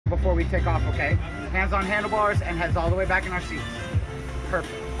before we take off, okay? Hands on handlebars and heads all the way back in our seats.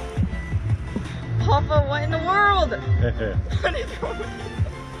 Perfect. Papa, what in the world? What is wrong with you?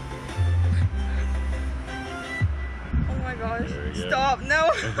 Oh my gosh. Stop, no.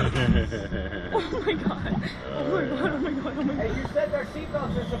 Oh my god. Oh my god, oh my god, oh my god. Hey, you said their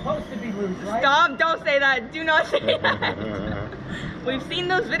seatbelts are supposed to be loose, right? Stop, don't say that. Do not say that. We've seen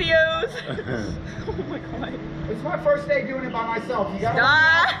those videos. Oh my god. It's my first day doing it by myself. You gotta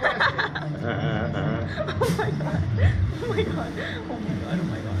Stop. Oh my god. Oh my god. Oh my god, oh my god, oh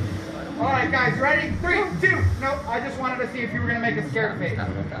my god. All right, guys, ready? 3, 2. Nope, I just wanted to see if you were gonna make a scared face. Stop.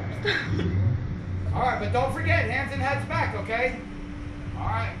 All right, but don't forget, hands and heads back, okay? All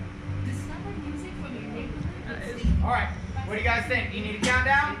right. Discover music from your neighborhood. All right, what do you guys think? You need a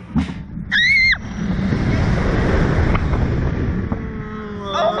countdown?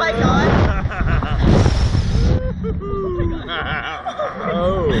 Oh my god.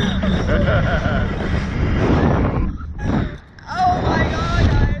 Oh. Oh my god,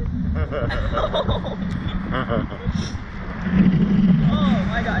 guys. Oh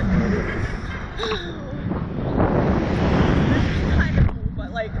my god. This is kind of cool, but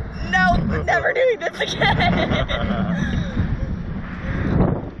like, no, we're never doing this again.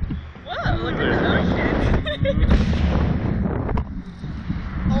 Wow, look at the ocean.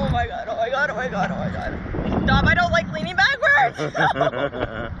 Oh my god, oh my god, oh my god, oh my god. Stop, I don't like leaning backwards. Stop,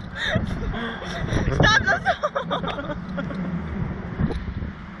 stop, stop.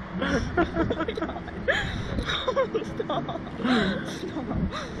 Oh my god. Stop. Stop.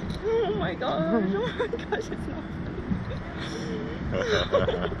 Oh my gosh. Oh my gosh, it's not funny.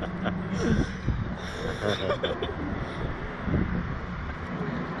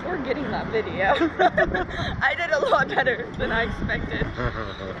 We're getting that video. I did a lot better than I expected.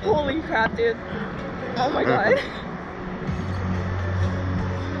 Holy crap, dude. Oh my god.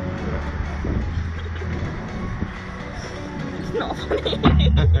 It's not funny.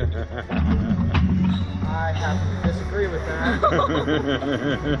 I have to disagree with that.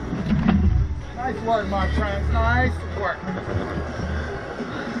 Nice work, my friends. Nice work.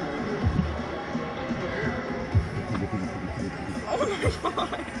 Oh my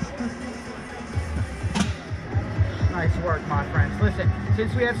god. Nice work, my friends. Listen,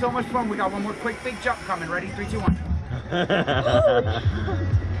 since we had so much fun, we got one more quick big jump coming. Ready? 3, 2, 1.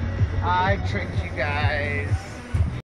 I tricked you guys.